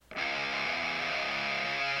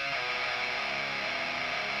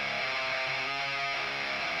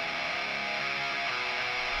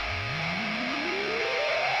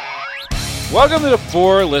Welcome to the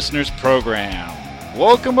Four Listeners Program.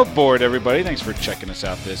 Welcome aboard, everybody. Thanks for checking us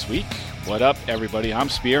out this week. What up, everybody? I'm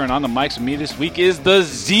Spear, and on the mics with me this week is the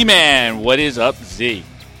Z-Man. What is up, Z?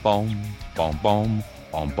 Boom, boom, boom,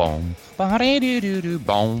 boom, boom. Ba-dee-doo-doo-doo.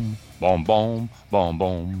 Boom, boom, boom, boom,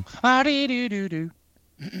 boom. Ba-dee-doo-doo-doo.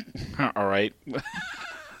 All right.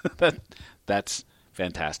 That's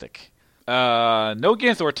fantastic. No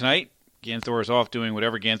Ganthor tonight. Ganthor is off doing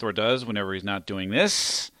whatever Ganthor does whenever he's not doing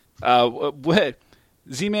this.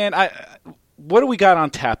 Z-Man, what do we got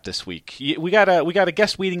on tap this week? We got a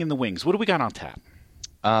guest waiting in the wings. What do we got on tap?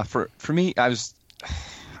 For me,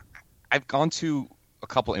 I've gone to a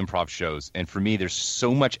couple improv shows, and for me, there's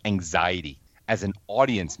so much anxiety as an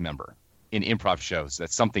audience member in improv shows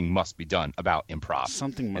that something must be done about improv.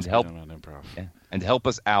 Something must be done about improv. Yeah. And to help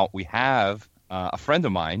us out, we have a friend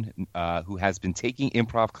of mine who has been taking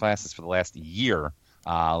improv classes for the last year.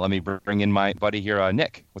 Let me bring in my buddy here,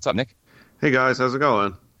 Nick. What's up, Nick? Hey guys, how's it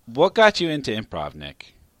going? What got you into improv,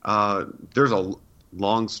 Nick? There's a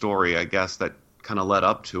long story, I guess, that kind of led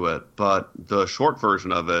up to it, but the short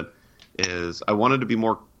version of it is I wanted to be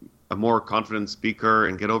a more confident speaker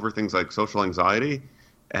and get over things like social anxiety,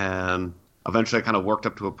 and eventually I kind of worked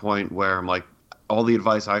up to a point where I'm like, all the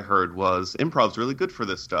advice I heard was improv's really good for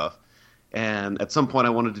this stuff, and at some point I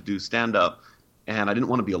wanted to do stand-up, and I didn't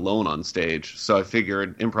want to be alone on stage, so I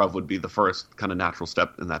figured improv would be the first kind of natural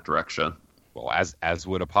step in that direction. Well, as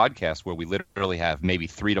would a podcast where we literally have maybe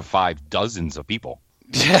 3 to 5 dozens of people.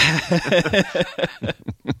 It's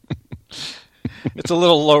a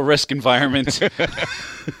little low-risk environment.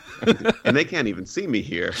 And they can't even see me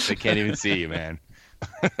here. They can't even see you, man.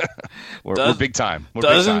 We're big time.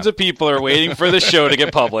 Dozens of people are waiting for the show to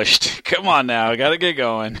get published. Come on now, got to get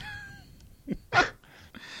going.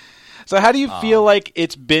 So how do you feel like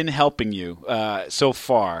it's been helping you so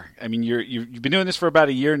far? I mean, you've been doing this for about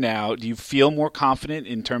a year now. Do you feel more confident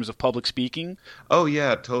in terms of public speaking? Oh,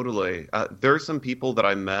 yeah, totally. There are some people that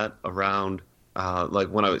I met around like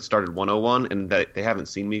when I started 101, and they haven't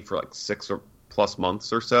seen me for like 6 or plus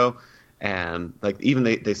months or so. And like even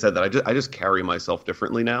they said that I just carry myself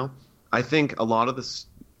differently now. I think a lot of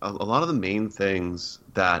the main things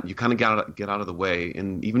that you kind of get out of the way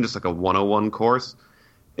in even just like a 101 course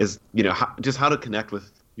is, just how to connect with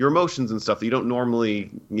your emotions and stuff that you don't normally,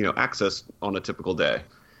 access on a typical day.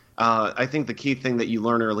 I think the key thing that you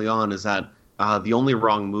learn early on is that the only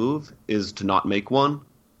wrong move is to not make one.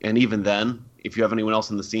 And even then, if you have anyone else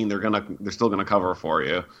in the scene, they're still gonna cover for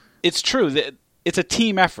you. It's true that it's a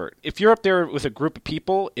team effort. If you're up there with a group of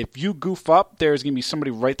people, if you goof up, there's gonna be somebody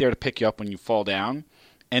right there to pick you up when you fall down.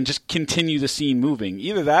 And just continue the scene moving.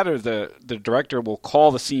 Either that or the director will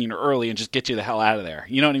call the scene early and just get you the hell out of there.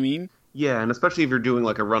 You know what I mean? Yeah, and especially if you're doing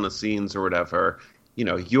like a run of scenes or whatever,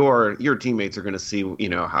 your teammates are going to see,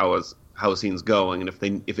 how a scene's going, and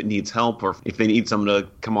if it needs help or if they need someone to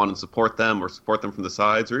come on and support them or support them from the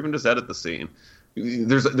sides or even just edit the scene.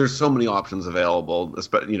 There's so many options available,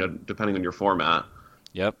 depending on your format.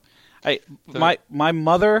 Yep. My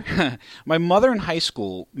mother in high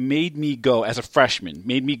school made me go as a freshman.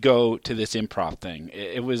 Made me go to this improv thing.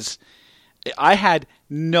 I had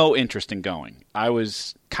no interest in going. I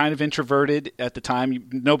was kind of introverted at the time.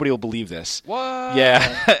 Nobody will believe this. What?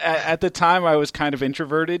 Yeah, at the time I was kind of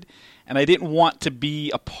introverted, and I didn't want to be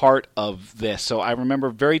a part of this. So I remember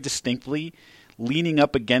very distinctly leaning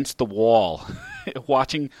up against the wall,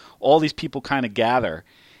 watching all these people kind of gather.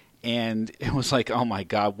 And it was like, oh, my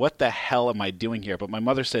God, what the hell am I doing here? But my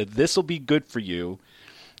mother said, this will be good for you.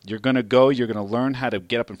 You're going to go. You're going to learn how to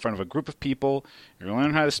get up in front of a group of people. You're going to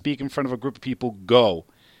learn how to speak in front of a group of people. Go.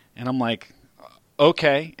 And I'm like,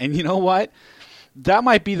 okay. And you know what? That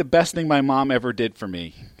might be the best thing my mom ever did for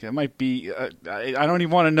me. It might be I don't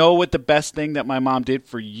even want to know what the best thing that my mom did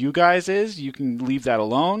for you guys is. You can leave that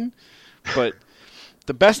alone. But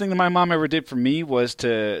the best thing that my mom ever did for me was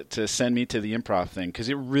to send me to the improv thing, because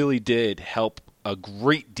it really did help a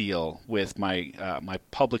great deal with my my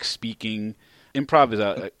public speaking.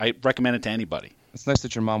 Improv I recommend it to anybody. It's nice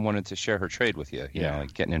that your mom wanted to share her trade with you. You know,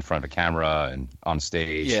 like getting in front of a camera and on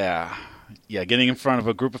stage. Yeah, getting in front of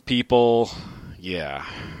a group of people. Yeah.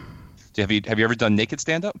 Have you ever done naked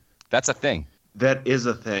stand-up? That's a thing. That is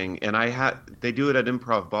a thing, and they do it at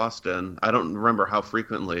Improv Boston. I don't remember how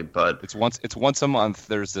frequently, but it's once a month.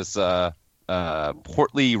 There's this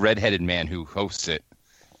portly redheaded man who hosts it,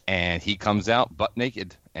 and he comes out butt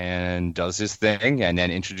naked and does his thing, and then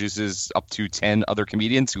introduces up to 10 other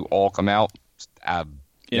comedians who all come out in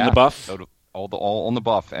the buff, all on the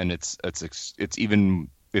buff, and it's even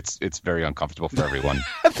It's very uncomfortable for everyone.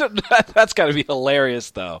 That's got to be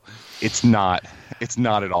hilarious, though. It's not. It's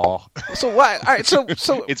not at all. So why? All right, so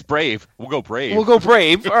it's brave. We'll go brave. We'll go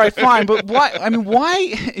brave. All right, fine. But why? I mean,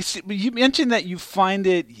 why? You mentioned that you find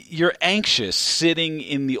you're anxious sitting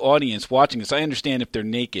in the audience watching this. I understand if they're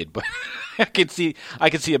naked, but I could see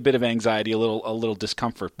a bit of anxiety, a little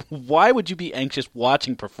discomfort. Why would you be anxious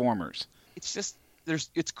watching performers? It's just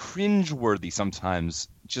it's cringe-worthy sometimes.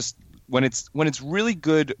 Just when it's really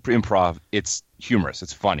good improv, it's humorous,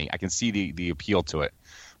 it's funny. I can see the appeal to it.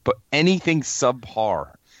 But anything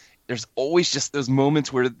subpar, there's always just those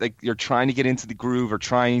moments where like you're trying to get into the groove or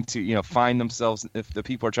trying to find themselves. If the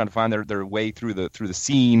people are trying to find their way through the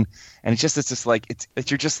scene, and it's just like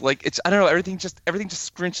you're just like I don't know, everything just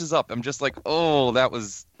scrunches up. I'm just like, oh, that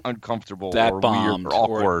was uncomfortable, that or bombed, weird, or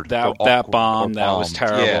awkward, that bomb, that was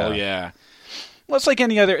terrible. Yeah. Well, it's like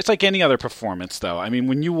any other performance, though. I mean,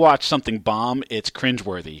 when you watch something bomb, it's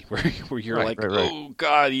cringeworthy, where you're right. Oh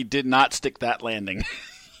God, he did not stick that landing.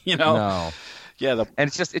 No. Yeah, and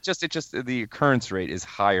it's just the occurrence rate is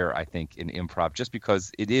higher, I think, in improv, just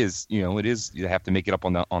because it is you have to make it up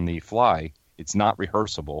on the fly. It's not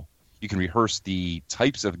rehearsable. You can rehearse the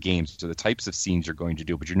types of games or the types of scenes you're going to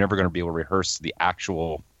do, but you're never going to be able to rehearse the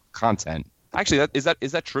actual content. Actually, is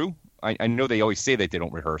that true? I know they always say that they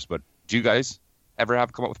don't rehearse, but do you guys ever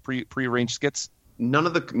have come up with pre-arranged skits? None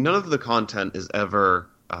of the content is ever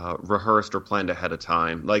rehearsed or planned ahead of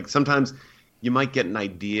time. Like sometimes you might get an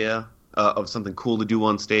idea of something cool to do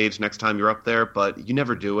on stage next time you're up there, but you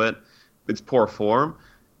never do it. It's poor form,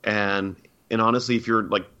 and honestly, if you're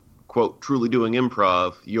like quote truly doing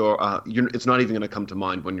improv, it's not even going to come to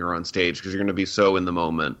mind when you're on stage because you're going to be so in the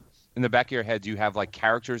moment. In the back of your head, do you have like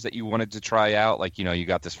characters that you wanted to try out? Like you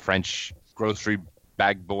got this French grocery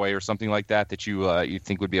bag boy or something like that you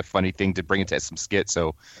think would be a funny thing to bring into some skit.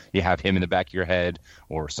 So you have him in the back of your head,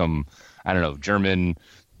 or some German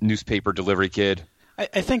newspaper delivery kid.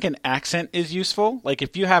 I think an accent is useful. Like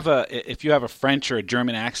if you have a French or a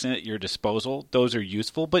German accent at your disposal, those are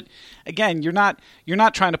useful. But again, you're not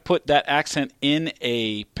trying to put that accent in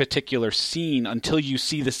a particular scene until you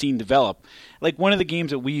see the scene develop. Like one of the games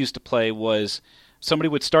that we used to play was somebody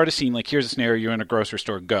would start a scene like, here's a scenario, you're in a grocery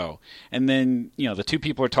store, go. And then, the two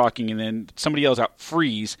people are talking, and then somebody yells out,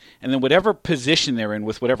 freeze. And then whatever position they're in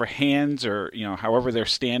with whatever hands or, however they're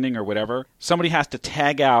standing or whatever, somebody has to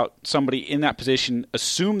tag out somebody in that position,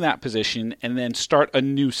 assume that position, and then start a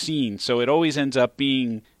new scene. So it always ends up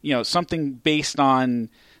being, something based on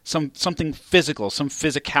something physical, some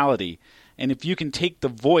physicality. And if you can take the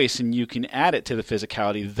voice and you can add it to the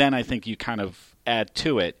physicality, then I think you kind of add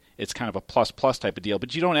to it. It's kind of a plus type of deal,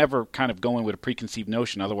 but you don't ever kind of go in with a preconceived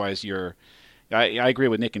notion. Otherwise, I agree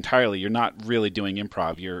with Nick entirely. You're not really doing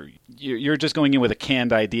improv. You're just going in with a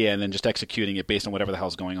canned idea and then just executing it based on whatever the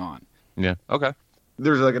hell's going on. Yeah. Okay.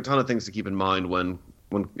 There's like a ton of things to keep in mind when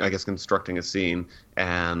I guess constructing a scene,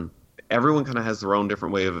 and everyone kind of has their own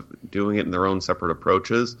different way of doing it and their own separate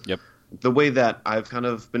approaches. Yep. The way that I've kind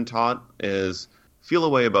of been taught is feel a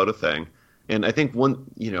way about a thing. And I think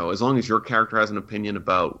as long as your character has an opinion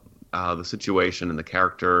about the situation and the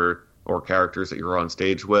character or characters that you're on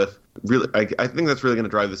stage with, really, I think that's really going to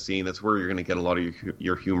drive the scene. That's where you're going to get a lot of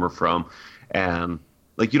your humor from. And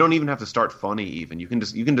like, you don't even have to start funny. Even you can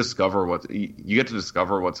discover you get to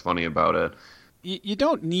discover what's funny about it. You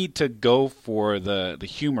don't need to go for the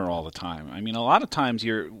humor all the time. I mean, a lot of times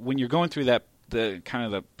when you're going through the kind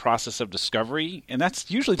of the process of discovery, and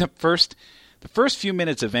that's usually the first few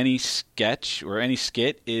minutes of any sketch or any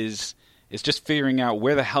skit is just figuring out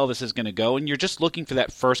where the hell this is going to go, and you're just looking for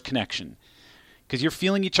that first connection. Because you're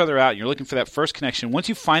feeling each other out, and you're looking for that first connection. Once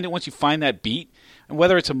you find that beat, and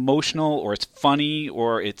whether it's emotional or it's funny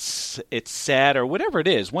or it's sad or whatever it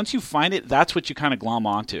is, once you find it, that's what you kind of glom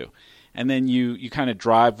onto. And then you kind of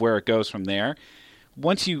drive where it goes from there.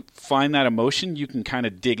 Once you find that emotion, you can kind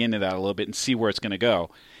of dig into that a little bit and see where it's going to go.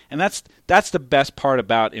 And that's the best part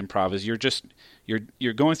about improv is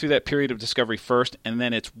you're going through that period of discovery first, and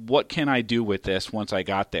then it's what can I do with this once I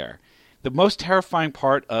got there. The most terrifying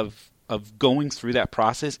part of going through that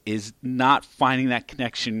process is not finding that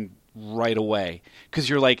connection right away, because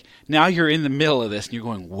you're like, now you're in the middle of this and you're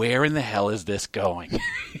going, where in the hell is this going?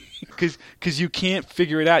 Because you can't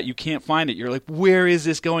figure it out, you can't find it. You're like, where is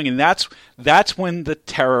this going? And that's when the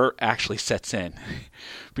terror actually sets in.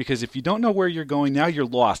 Because if you don't know where you're going, now you're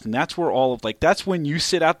lost. And that's where that's when you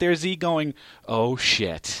sit out there, Z, going, oh,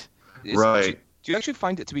 shit. Right. Do you actually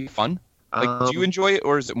find it to be fun? Like, do you enjoy it,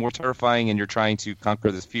 or is it more terrifying and you're trying to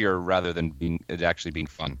conquer this fear rather than it actually being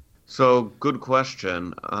fun? So, good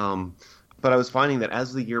question. But I was finding that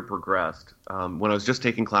as the year progressed, when I was just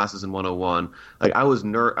taking classes in 101, like I was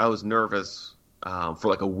nervous for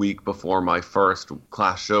like a week before my first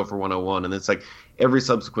class show for 101, and it's like every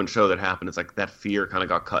subsequent show that happened, it's like that fear kind of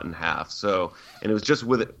got cut in half. So, and it was just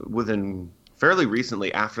within fairly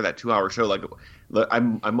recently after that 2-hour show, like I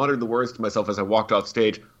muttered the words to myself as I walked off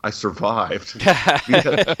stage. I survived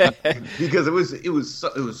because it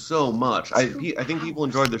was so much. I think people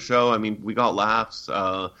enjoyed the show. I mean, we got laughs,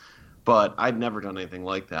 but I'd never done anything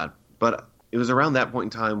like that. But it was around that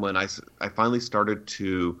point in time when I finally started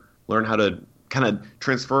to learn how to kind of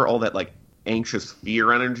transfer all that like anxious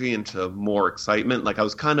fear energy into more excitement. Like I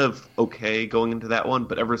was kind of okay going into that one,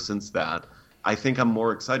 but ever since that, I think I'm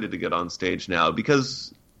more excited to get on stage now,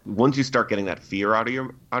 because once you start getting that fear out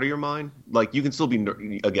of your mind, like you can still be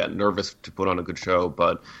nervous to put on a good show,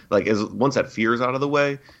 but like once that fear is out of the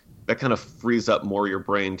way, that kind of frees up more your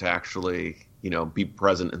brain to actually, be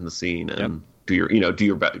present in the scene and do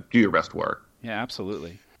your best work. Yeah,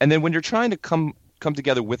 absolutely. And then when you're trying to come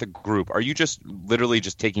together with a group, are you just literally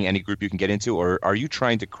just taking any group you can get into, or are you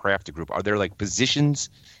trying to craft a group? Are there like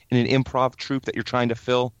positions in an improv troupe that you're trying to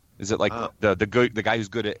fill? Is it like the guy who's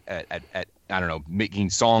good at I don't know,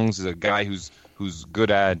 making songs, is a guy who's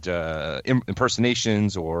good at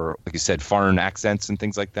impersonations, or like you said, foreign accents and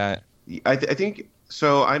things like that? I think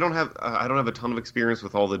so. I don't have a ton of experience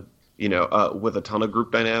with all the with a ton of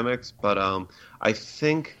group dynamics, but I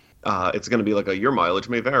think it's going to be like a your mileage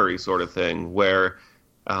may vary sort of thing, where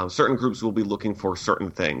certain groups will be looking for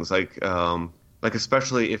certain things, like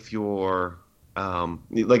especially if you're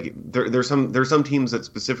like there's some teams that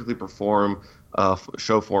specifically perform a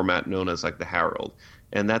show format known as like the Herald,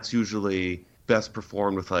 and that's usually best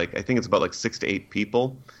performed with like I think it's about like 6 to 8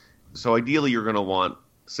 people. So ideally, you're going to want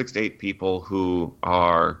 6 to 8 people who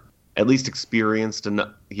are at least experienced and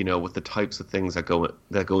with the types of things that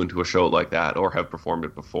go into a show like that, or have performed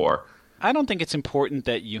it before. I don't think it's important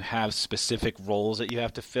that you have specific roles that you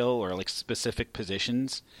have to fill, or like specific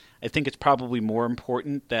positions. I think it's probably more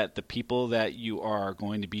important that the people that you are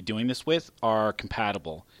going to be doing this with are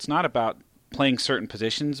compatible. It's not about playing certain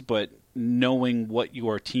positions, but knowing what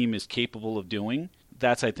your team is capable of doing.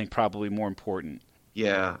 That's, I think, probably more important.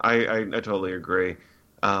 Yeah, I totally agree.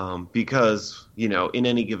 Because, in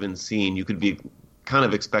any given scene, you could be kind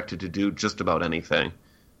of expected to do just about anything.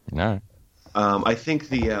 No. I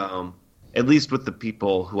think at least with the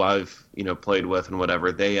people who I've, played with and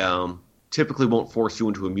whatever, they typically won't force you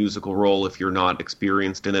into a musical role if you're not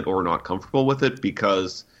experienced in it or not comfortable with it,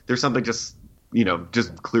 because there's something just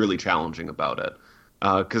clearly challenging about it.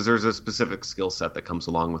 Because there's a specific skill set that comes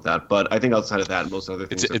along with that. But I think outside of that, most other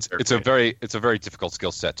things it's a very difficult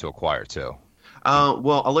skill set to acquire too.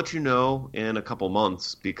 Well, I'll let you know in a couple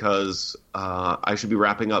months, because I should be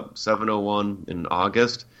wrapping up 701 in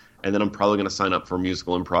August, and then I'm probably going to sign up for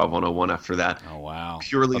Musical Improv 101 after that. Oh, wow.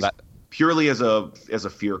 Purely as a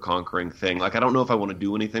fear-conquering thing. Like, I don't know if I want to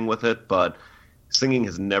do anything with it, but singing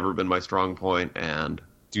has never been my strong point, and...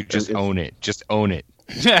 Dude, just own it. Just own it.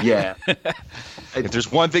 Yeah. If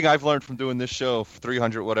there's one thing I've learned from doing this show,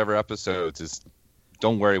 300 whatever episodes, is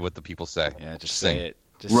don't worry what the people say. Yeah, just say it.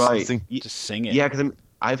 Just sing it. Yeah, because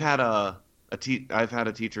I've had a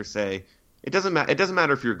teacher say, it doesn't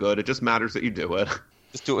matter if you're good. It just matters that you do it.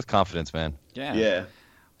 Just do it with confidence, man. Yeah. Yeah.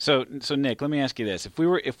 So Nick, let me ask you this: if we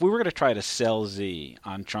were going to try to sell Z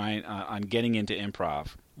on getting into improv,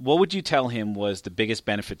 what would you tell him was the biggest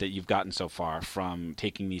benefit that you've gotten so far from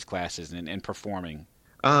taking these classes and performing?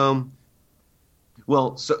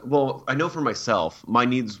 Well, I know for myself, my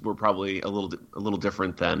needs were probably a little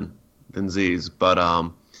different than Z's, but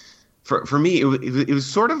for me, it was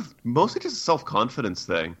sort of mostly just a self-confidence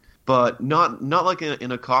thing, but not like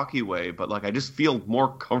in a cocky way, but like I just feel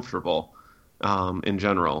more comfortable in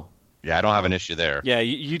general. Yeah, I don't have an issue there. Yeah,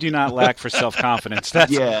 you do not lack for self-confidence.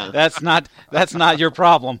 That's not your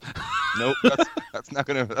problem. Nope, that's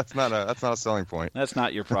not a selling point. That's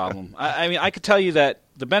not your problem. I mean, I could tell you that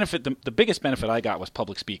the biggest benefit I got was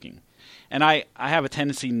public speaking, and I have a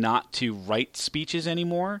tendency not to write speeches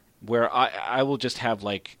anymore, where I will just have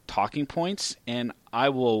like talking points, and I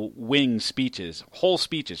will wing whole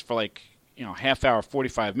speeches for like half hour,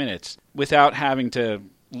 45 minutes without having to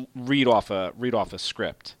read off a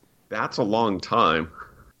script. That's a long time.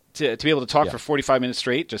 To be able to talk for 45 minutes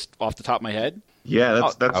straight, just off the top of my head? Yeah,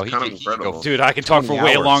 that's kind of incredible. Dude, I can talk for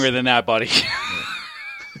way longer than that, buddy.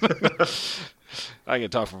 I can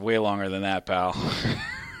talk for way longer than that, pal.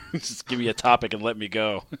 Just give me a topic and let me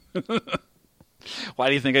go. Why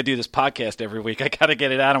do you think I do this podcast every week? I got to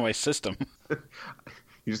get it out of my system.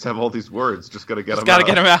 You just have all these words. Just got to get them out. Got to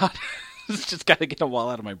get them out. Just got to get them all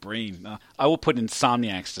out of my brain. I will put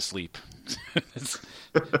insomniacs to sleep.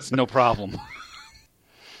 it's no problem.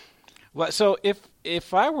 Well, so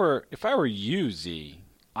if I were you, Z,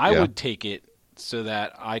 I would take it so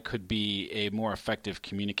that I could be a more effective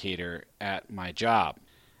communicator at my job.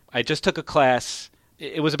 I just took a class.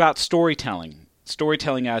 It was about storytelling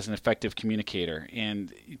as an effective communicator.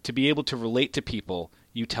 And to be able to relate to people,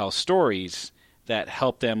 you tell stories that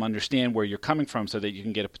help them understand where you're coming from so that you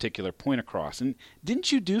can get a particular point across. And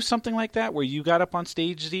didn't you do something like that where you got up on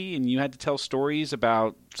stage, Z, and you had to tell stories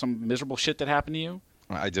about some miserable shit that happened to you?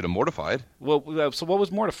 I did a Mortified. Well, so what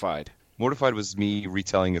was Mortified? Mortified was me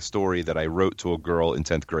retelling a story that I wrote to a girl in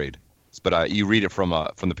 10th grade. But you read it from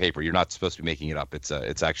the paper. You're not supposed to be making it up.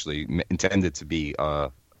 It's actually intended to be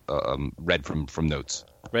read from notes.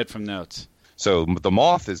 Read from notes. So the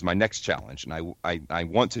Moth is my next challenge, and I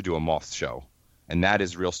want to do a Moth show, and that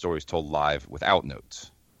is real stories told live without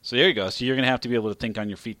notes. So there you go. So you're going to have to be able to think on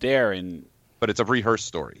your feet there, but it's a rehearsed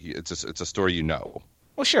story. It's a story you know.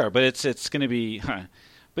 Well, sure, but it's going to be,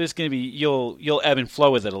 but it's going to be you'll ebb and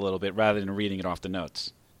flow with it a little bit rather than reading it off the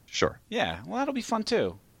notes. Sure. Yeah. Well, that'll be fun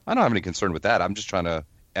too. I don't have any concern with that. I'm just trying to.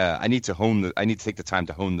 I need to take the time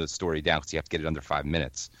to hone the story down because you have to get it under 5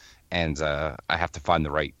 minutes, and I have to find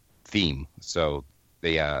the right theme. So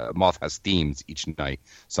the Moth has themes each night,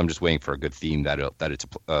 so I'm just waiting for a good theme that it's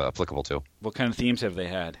applicable to. What kind of themes have they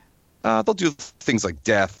had? They'll do things like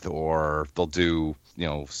death, or they'll do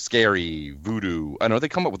scary, voodoo. I don't know. They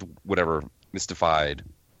come up with whatever. Mystified.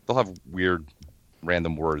 They'll have weird,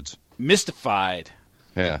 random words. Mystified.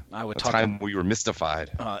 Yeah. I would talk. Time we were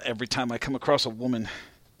mystified. Every time I come across a woman.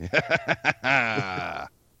 And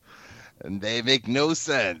they make no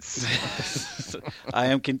sense. I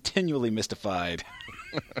am continually mystified.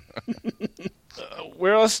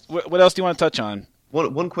 What else do you want to touch on?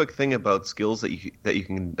 One quick thing about skills that you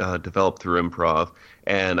can develop through improv,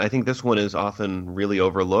 and I think this one is often really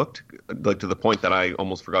overlooked, like to the point that I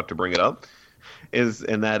almost forgot to bring it up, it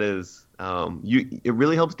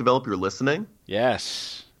really helps develop your listening.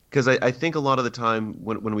 Yes. Because I think a lot of the time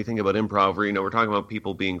when we think about improv, we're talking about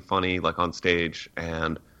people being funny like on stage,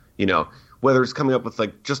 and whether it's coming up with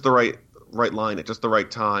like just the right line at just the right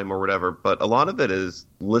time or whatever, but a lot of it is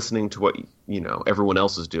listening to what everyone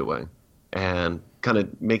else is doing and kind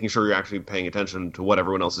of making sure you're actually paying attention to what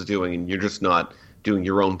everyone else is doing, and you're just not doing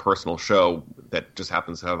your own personal show that just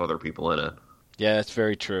happens to have other people in it. Yeah, that's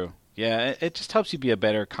very true. Yeah, it just helps you be a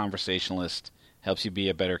better conversationalist, helps you be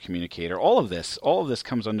a better communicator. All of this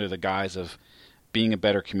comes under the guise of being a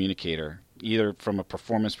better communicator, either from a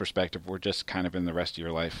performance perspective or just kind of in the rest of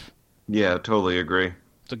your life. Yeah, totally agree.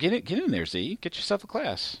 So get in there, Z. Get yourself a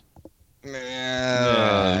class.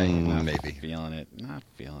 Maybe. Not feeling it. Not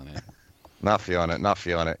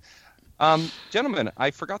feeling it. Gentlemen,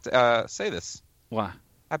 I forgot to say this. What?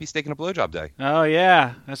 Happy Steak and a Blowjob Day. Oh,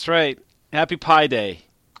 yeah. That's right. Happy Pie Day.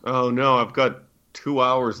 Oh, no. I've got 2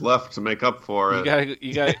 hours left to make up for it.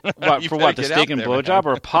 You got what? For what? The steak and blowjob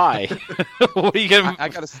or a pie? What are you getting? I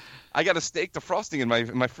got a steak to frosting in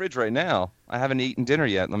my fridge right now. I haven't eaten dinner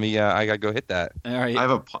yet. Let me. I gotta go hit that. All right.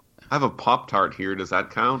 I have a Pop-Tart here. Does that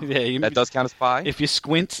count? Yeah, that does count as pie. If you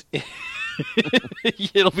squint,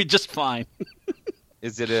 it'll be just fine.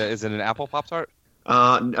 Is it an apple Pop-Tart?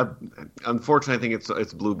 Unfortunately, I think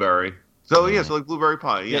it's blueberry. So yeah, so like blueberry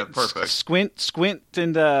pie. Yeah, perfect. Squint,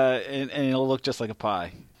 and it'll look just like a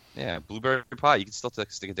pie. Yeah, blueberry pie. You can still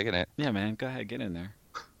stick a dick in it. Yeah, man, go ahead, get in there.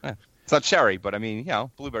 Yeah. It's not cherry, but I mean,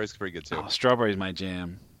 blueberry's pretty good too. Oh, strawberry's my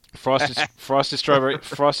jam. Frosted strawberry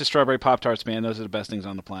Pop-Tarts, man. Those are the best things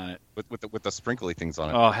on the planet. With the sprinkly things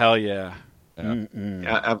on it. Oh hell yeah.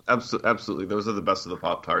 Yeah, absolutely. Those are the best of the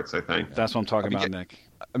Pop-Tarts, I think. That's what I'm talking about, Nick.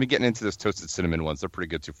 I mean, getting into those toasted cinnamon ones, they're pretty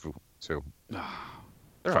good too.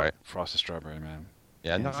 They're all right. Frosted strawberry, man.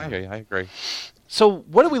 Yeah, no, I hear you. I agree. So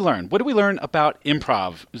what did we learn? What did we learn about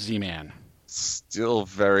improv, Z-Man? Still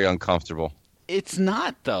very uncomfortable. It's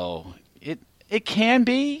not, though. It can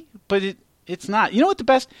be, but it's not. You know what the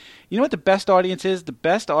best audience is? The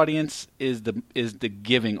best audience is the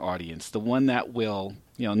giving audience, the one that will,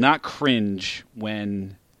 not cringe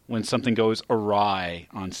when something goes awry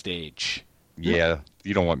on stage. Yeah,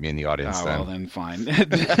 you don't want me in the audience. Oh, well, then fine.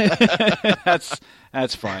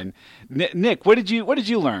 That's fine. Nick, what did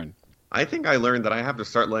you learn? I think I learned that I have to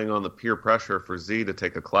start laying on the peer pressure for Z to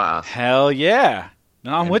take a class. Hell yeah!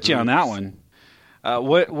 No, I'm with you on that one.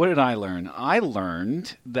 What did I learn? I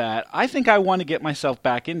learned that I think I want to get myself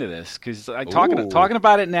back into this because talking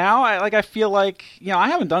about it now, I feel like I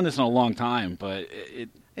haven't done this in a long time, but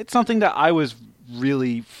it's something that I was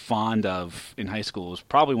really fond of in high school. It was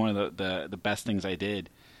probably one of the best things I did.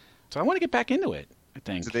 So I want to get back into it, I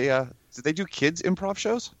think. Did they do kids improv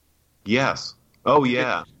shows? Yes. Oh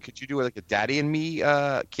yeah. Could you do like a Daddy and Me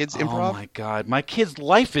kids Oh improv? my God, my kid's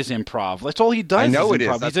life is improv. That's all he does. I know is it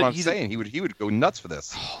improv. is. That's what I'm saying. He would go nuts for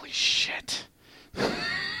this. Holy shit!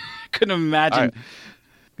 Couldn't imagine.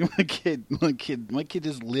 My kid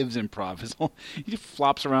just lives improv. He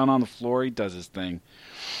flops around on the floor. He does his thing.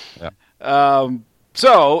 Yeah.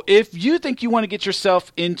 So, if you think you want to get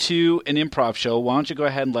yourself into an improv show, why don't you go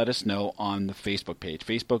ahead and let us know on the Facebook page,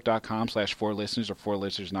 facebook.com/4listeners or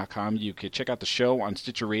 4listeners.com. You can check out the show on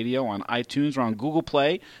Stitcher Radio, on iTunes, or on Google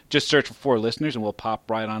Play. Just search for 4listeners and we'll pop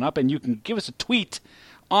right on up. And you can give us a tweet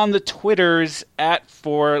on the Twitters at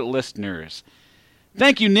 4listeners.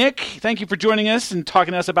 Thank you, Nick. Thank you for joining us and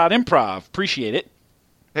talking to us about improv. Appreciate it.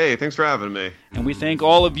 Hey, thanks for having me. And we thank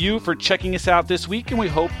all of you for checking us out this week, and we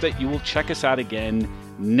hope that you will check us out again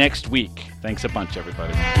next week. Thanks a bunch,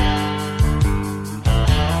 everybody.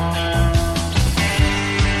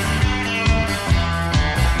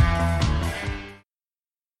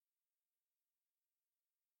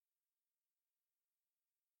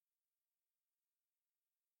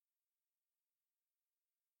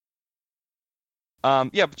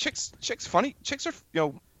 Yeah, but chicks, funny chicks are,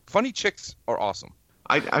 funny chicks are awesome.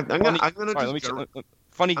 I'm gonna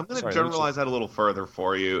Funny. I'm gonna generalize that a little further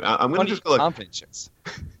for you. I'm gonna funny, just go like confident chicks.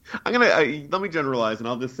 let me generalize, and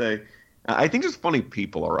I'll just say, I think just funny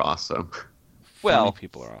people are awesome. Well, Funny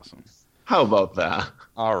people are awesome. How about that?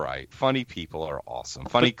 All right, funny people are awesome.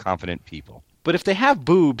 Funny, confident people. But if they have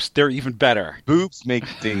boobs, they're even better. Boobs make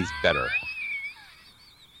things better.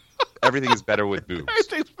 Everything is better with boobs.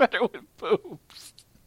 Everything's better with boobs.